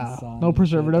fucking Yeah, sun. no and shit.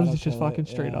 preservatives, That'll it's just kill fucking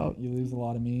straight Yeah, up. You lose a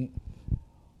lot of meat.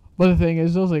 But the thing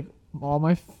is, those like all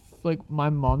my my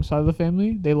mom's side of the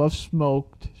family, they love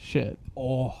smoked shit.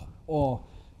 Oh.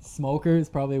 Smoker is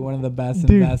probably one of the best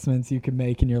Dude. investments you can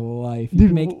make in your life. You Dude,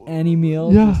 can make any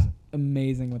meal yeah. just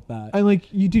amazing with that. And like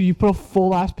you put a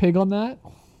full ass pig on that,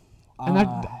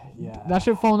 and yeah. that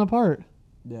shit falling apart.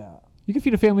 Yeah. You can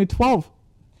feed a family of 12.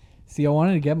 See, I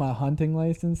wanted to get my hunting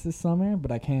license this summer,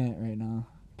 but I can't right now.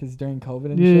 Because during COVID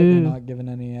and Yeah, shit, yeah, they're yeah. not giving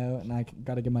any out. And I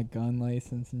got to get my gun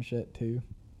license and shit, too.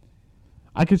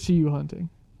 I could see you hunting.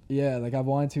 Yeah, like I've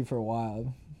wanted to for a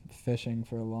while. Fishing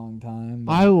for a long time.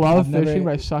 but I love I've never- fishing,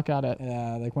 but I suck at it.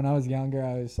 Yeah, like when I was younger,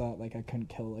 I always thought like I couldn't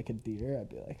kill like a deer. I'd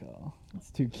be like, oh,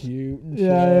 it's too cute and shit.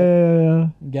 Yeah.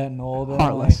 I'm getting older,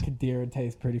 Heartless. like deer would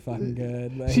taste pretty fucking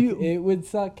good. Like See- it would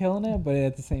suck killing it, but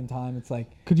at the same time, it's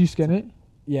like, Could you skin it?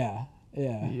 yeah.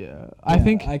 I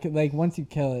think I could like once you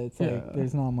kill it, it's Yeah. like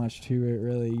there's not much to it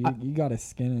really. You gotta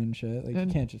skin it and shit. Like And-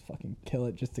 you can't just fucking kill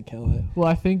it just to kill it. Well,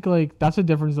 I think like that's the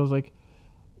difference. Though, is like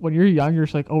when you're young, you're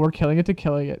just like, oh, we're killing it to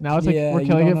killing it. Now it's like Yeah, we're you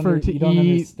killing don't it for to you don't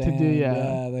eat, to do. understand.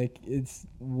 Yeah. like it's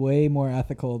way more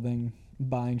ethical than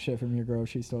buying shit from your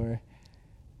grocery store.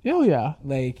 Oh yeah.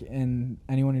 Like, and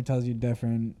anyone who tells you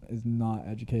different is not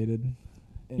educated.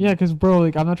 And Yeah, because bro,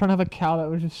 like I'm not trying to have a cow that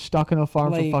was just stuck in a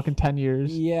farm for Like, fucking 10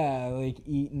 years. Yeah, like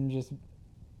eating just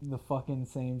the fucking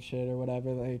same shit or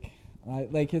whatever. Like,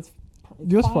 it's You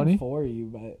know what's fine funny? for you,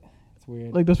 but it's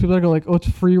weird. Like those people that go like, oh, it's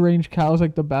free range cows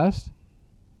like the best.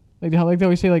 Like how like they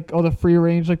always say like, oh, the free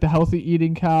range like the healthy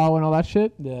eating cow and all that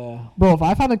shit. yeah, Bro, if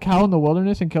I found a cow in the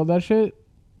wilderness and killed that shit,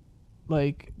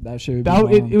 like that shit would that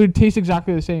be it would taste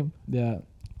exactly the same. yeah.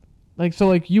 Like so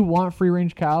like you want free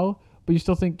range cow, but you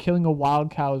still think killing a wild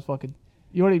cow is fucking.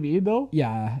 You know what I mean though?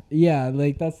 Yeah,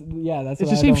 like that's It's what the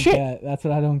I same don't shit. get. That's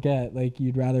what I don't get. Like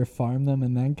you'd rather farm them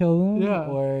and then kill them, Yeah.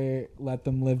 or let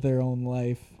them live their own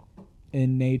life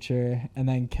in nature and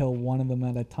then kill one of them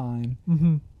at a time,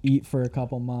 Mm-hmm. eat for a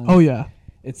couple months. Oh yeah.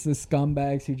 It's the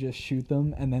scumbags who just shoot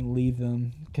them and then leave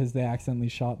them because they accidentally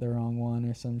shot the wrong one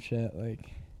or some shit.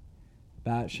 Like,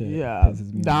 that shit Yeah.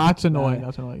 pisses me off. That's annoying. That-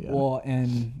 That's annoying. Yeah. Well,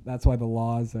 and that's why the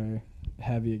laws are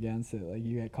heavy against it. Like,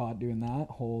 you get caught doing that,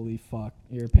 holy fuck,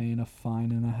 you're paying a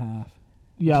fine and a half.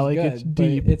 yeah, Which like is it's good, but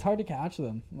deep. It's hard to catch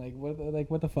them. Like,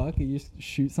 what the fuck? You just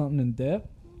shoot something and dip?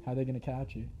 How are they gonna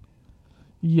catch you?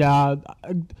 Yeah.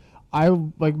 I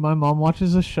like my mom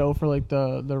watches a show for like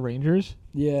the Rangers.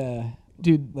 Yeah,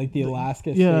 Dude, like the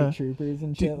Alaska yeah. State Troopers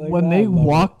and dude, shit like when that. they I love it.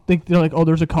 walk, they're like, oh,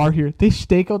 there's a car here. They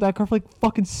stake out that car for like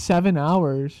fucking 7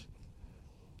 hours.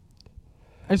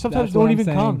 And sometimes That's no what one I'm even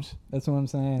saying. comes. That's what I'm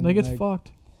saying. Like, it's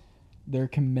fucked. They're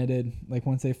committed. Like,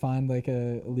 once they find like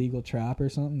a illegal trap or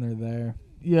something, they're there.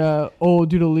 Yeah. Oh,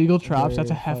 dude, illegal traps.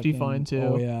 That's a They're hefty fucking- fine too.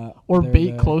 Oh yeah. Or they're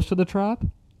bait there. close to the trap.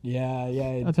 Yeah,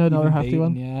 yeah. That's another even hefty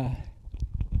one. baiting, Yeah.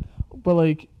 But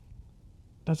like,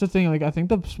 that's the thing. Like, I think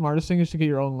the smartest thing is to get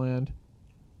your own land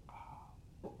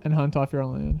and hunt off your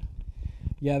own land.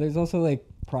 Yeah, there's also like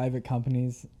private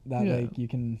companies that Yeah. like you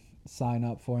can sign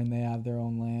up for, and they have their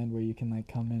own land where you can like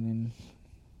come in and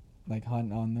like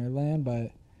hunt on their land.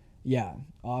 But yeah,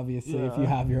 obviously, if you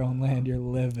Yeah. have your own land, you're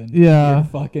living. Yeah. You're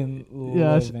fucking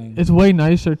Yeah, living. it's way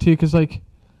nicer too, cause like,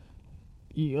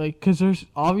 cause there's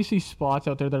obviously spots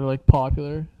out there that are like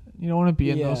popular. You don't want to be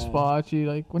in those Yeah. spots. You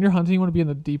like when you're hunting, you want to be in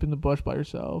the deep in the bush by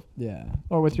yourself yeah.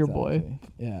 or with your boy, exactly.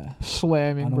 Yeah. I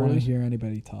slamming don't want to Bruce. hear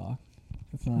anybody talk.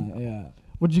 It's not. Yeah.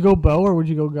 Would you go bow or would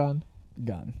you go gun?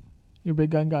 Gun. You're a big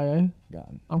gun guy, eh?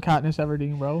 Gun. I'm Katniss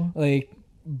Everdeen, bro. Like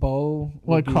bow.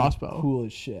 would Like be crossbow. Cool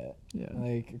as shit. Yeah.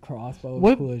 Like a crossbow.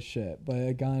 What- Cool as shit. But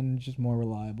a gun just more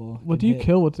reliable. What Can do you hit-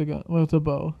 kill with the gun? With a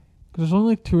bow? Because there's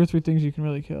only like 2 or 3 things you can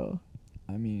really kill.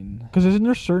 I mean. Because isn't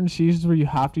there certain seasons where you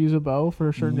have to use a bow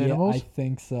for certain Yeah, animals? I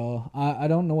think so. I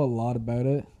don't know a lot about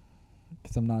it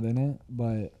because I'm not in it,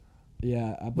 but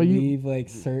yeah, I But you- believe like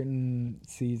certain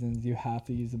seasons you have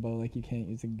to use a bow. Like you can't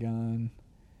use a gun.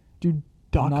 Dude,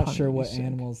 duck I'm not hunting sure would be what sick.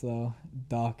 animals though.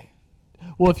 Duck.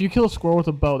 Well, if you kill a squirrel with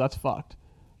a bow, that's fucked.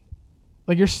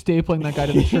 Like you're stapling that guy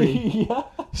to the tree. Yeah.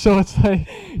 So it's like,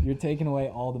 You're taking away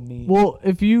all the meat. well,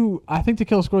 I think to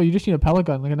kill a squirrel, you just need a pellet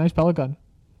gun, like a nice pellet gun.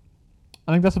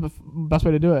 I think that's the best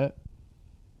way to do it.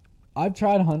 I've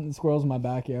tried hunting squirrels in my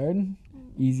backyard.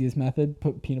 Easiest method: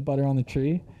 put peanut butter on the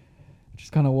tree.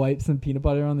 Just kind of wipe some peanut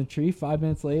butter on the tree. 5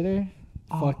 minutes later,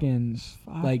 Oh, fucking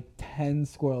fuck. like 10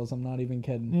 squirrels. I'm not even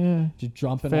kidding. Yeah. Just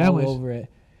jumping Families. all over it.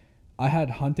 I had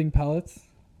hunting pellets,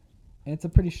 and it's a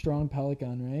pretty strong pellet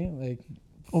gun, right? Like,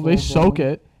 Well, they soak full-blown.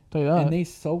 it. Tell you that. And they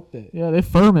soaked it. Yeah, they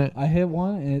firm it. I hit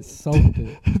one and it soaked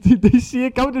it. Dude, they see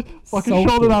it coming, just fucking Soaked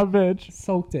shoulder it. that bitch.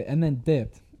 Soaked it and then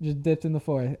dipped. Just dipped in the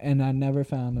forest, and I never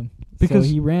found him. Because-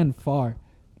 so he ran far,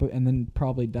 and then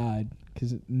probably died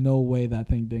because no way that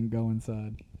thing didn't go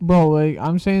inside. Bro, like,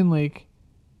 I'm saying, like,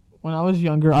 when I was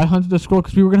younger, I hunted a squirrel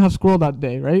because we were going to have squirrel that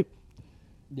day, right?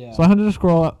 Yeah. So I hunted a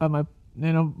squirrel at my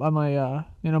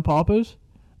Nano Papa's.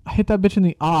 I hit that bitch in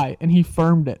the eye, and he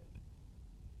firmed it.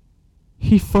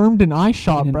 He firmed an eye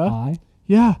shot, In an bro. eye?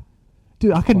 Yeah.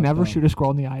 Dude, I could Fucked never up. shoot a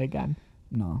squirrel in the eye again.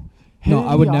 No. Hit No, it in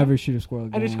I would the eye, never shoot a squirrel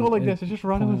again. And just go like this. It's just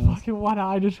running with pointless. fucking one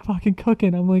eye, just fucking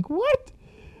cooking. I'm like, what?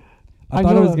 I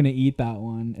thought I know was that- gonna eat that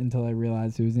one until I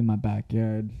realized it was in my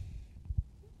backyard.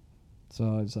 So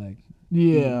I was like,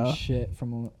 Yeah. eating shit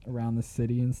from around the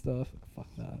city and stuff. Fuck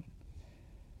that.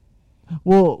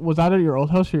 Well, was that at your old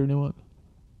house or your new one?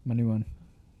 My new one.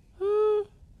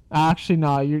 Actually,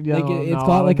 no. Yeah, Like no, it's no, I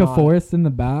got would like a not. forest in the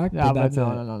back. Yeah, but but that's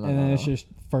no, it. no, no, no, and then no, it's no. just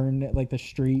fern like the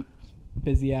street,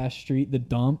 busy ass street, the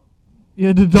dump.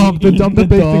 Yeah, the dump, the The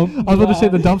big dump, thing. I was about to say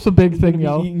the yeah. dump's a big Gonna thing, be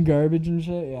yo. eating garbage and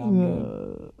shit. Yeah, I'm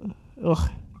good. Ugh.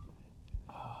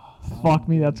 Fuck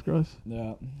me, that's gross.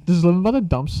 Yeah. Does living by the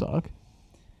dump suck?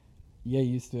 Yeah,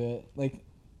 used to it. Like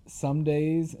some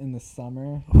days in the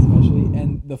summer, especially,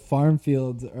 and the farm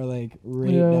fields are like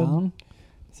right Yeah. down.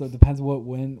 So it depends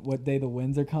what day the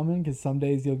winds are coming. Because some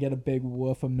days you'll get a big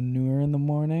woof of manure in the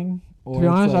morning. Or To be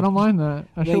it's honest, I like- don't mind that.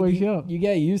 That shit like, wakes you up. You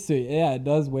get used to it. Yeah, it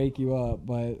does wake you up,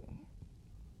 but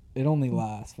it only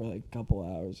lasts for like a couple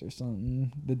hours or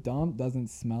something. The dump doesn't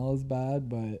smell as bad,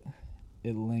 but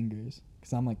it lingers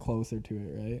because I'm like closer to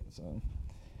it, right? So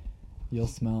you'll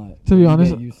smell it. To be You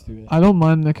honest, get used to it. I don't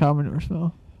mind the cow manure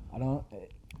smell. I don't.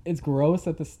 It's gross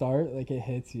at the start. Like it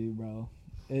hits you, bro.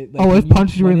 It, Oh, when it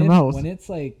punches you when in the mouth. When it's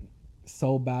like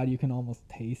so bad, you can almost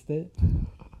taste it.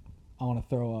 I want to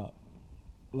throw up.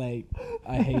 Like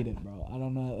I hate it, bro. I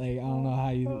don't know. Like I don't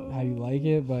know how you like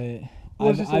it, but Well,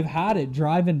 it's just I've like- had it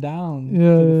driving down Yeah,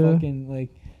 to the yeah. fucking like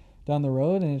down the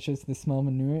road, and it's just the smell of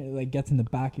manure. It like gets in the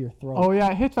back of your throat. Oh yeah,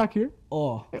 it hits back here.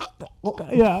 Oh,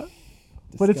 Yeah,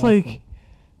 but it's disgusting. like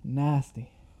nasty.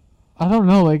 I don't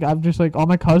know. Like I'm just like all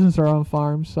my cousins are on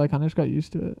farms, so I kind of just got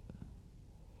used to it.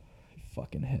 You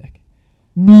fucking hick.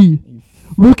 Me, You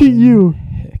look at fucking you,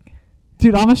 hick.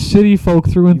 dude. I'm a city folk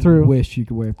through and You through. wish you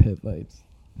could wear pit lights.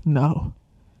 No,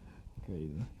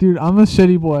 Crazy. dude, I'm a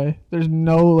city boy. There's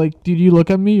no like, dude. You look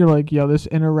at me, you're like, yo, this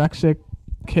anorexic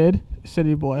kid,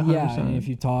 city boy. 100%. Yeah, and if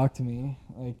you talk to me,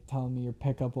 like telling me your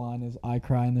pickup line is "I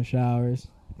cry in the showers."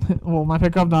 Well, my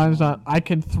pickup line is not. I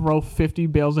can throw 50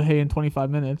 bales of hay in 25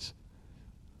 minutes.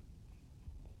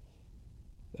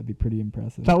 That'd be pretty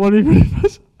impressive. That would be pretty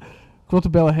impressive. Go to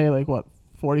bale of hay, like what,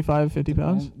 45, 50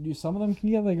 pounds? And you, some of them can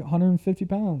get like 150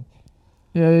 pounds.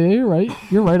 Yeah, you're right.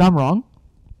 You're right. I'm wrong.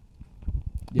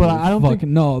 But I don't think-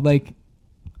 no. Like,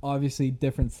 obviously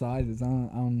different sizes. I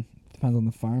don't. Depends on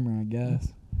the farmer, I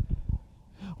guess.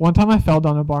 One time I fell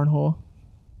down a barn hole.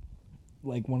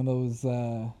 Like one of those,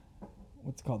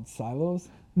 what's it called, silos?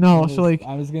 No, One of so those- like,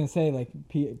 I was gonna say like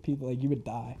people like you would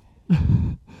die.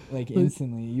 Like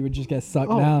instantly, you would just get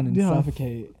sucked Oh, down and yeah.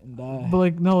 suffocate and die. but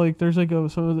like no, like there's like a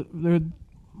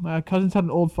my cousins had an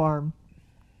old farm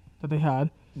that they had,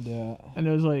 Yeah. and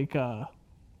it was like a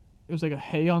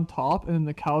hay on top, and then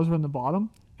the cows were on the bottom,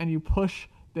 and you push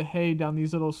the hay down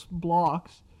these little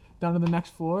blocks down to the next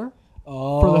floor.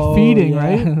 Oh, feeding, yeah.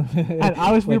 right? And we were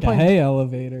like a playing. hay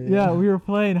elevator. Yeah, we were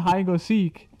playing hide and go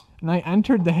seek, and I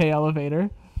entered the hay elevator.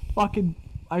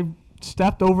 I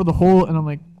stepped over the hole, and I'm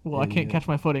like, well, I can't Idiot. catch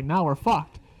my footing. Now we're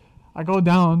fucked. I go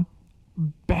down,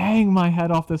 bang my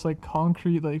head off this like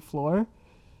concrete like floor.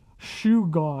 Shoe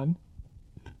gone.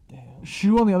 Damn.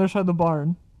 Shoe on the other side of the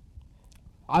barn.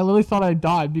 I literally thought I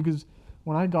died because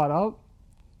when I got up,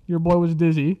 your boy was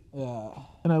dizzy, Yeah.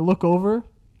 and I look over.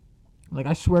 Like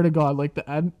I swear to God, like the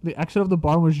exit of the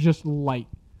barn was just light,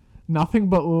 nothing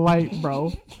but light,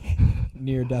 bro.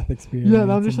 Near death experience. Yeah,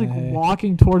 and I'm just in like the hay.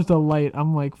 walking towards the light.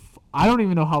 I'm like, I don't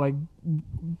even know how I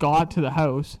got to the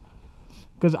house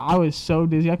because I was so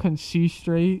dizzy. I couldn't see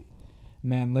straight.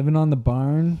 Man, living on a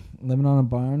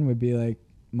barn would be like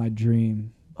my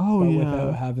dream. Oh but yeah.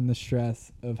 without having the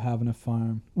stress of having a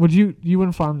farm. Would you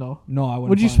wouldn't farm though? No, I wouldn't.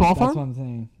 Would you farm. small That's farm? what I'm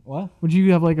saying. What? Would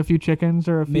you have like a few chickens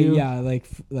or a few? Yeah,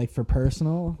 like for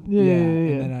personal. Yeah.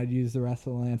 And then I'd use the rest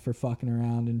of the land for fucking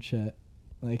around and shit.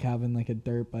 Like having like a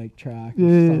dirt bike track or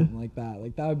Yeah. something like that.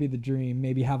 Like that would be the dream.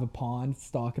 Maybe have a pond,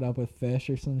 stock it up with fish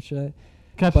or some shit.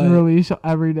 Catch but- and release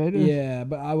every day. Dude. Yeah,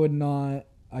 but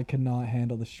I could not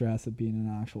handle the stress of being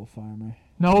an actual farmer.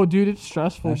 No, dude, it's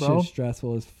stressful, That bro. shit's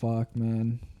stressful as fuck,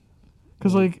 man.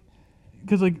 Cause like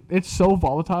it's so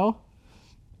volatile.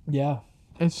 Yeah.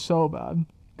 It's so bad.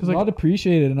 Cause Not like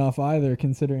appreciated enough either,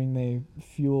 considering they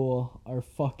fuel our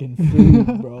fucking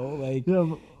food, bro. Like, yeah,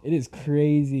 but it is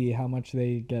crazy how much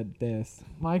they get dissed.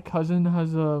 my cousin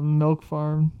has a milk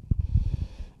farm,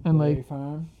 and Dairy like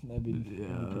farm, that'd be pretty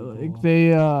cool. like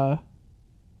they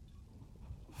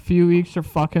few weeks they're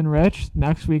fucking rich.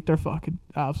 Next week they're fucking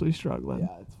absolutely struggling.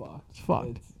 Yeah, it's fucked. It's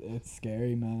fucked. It's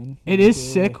scary, man. It It's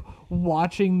is scary. sick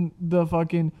watching the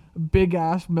fucking big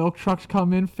ass milk trucks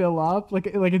come in, fill up like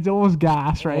it's almost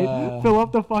gas, right? Yeah. Fill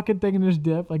up the fucking thing and just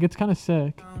dip. Like it's kind of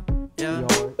sick. Yeah. Yo,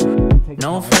 take a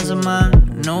No pause friends of here.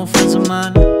 mine, no friends of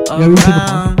mine we took a pause.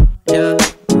 around.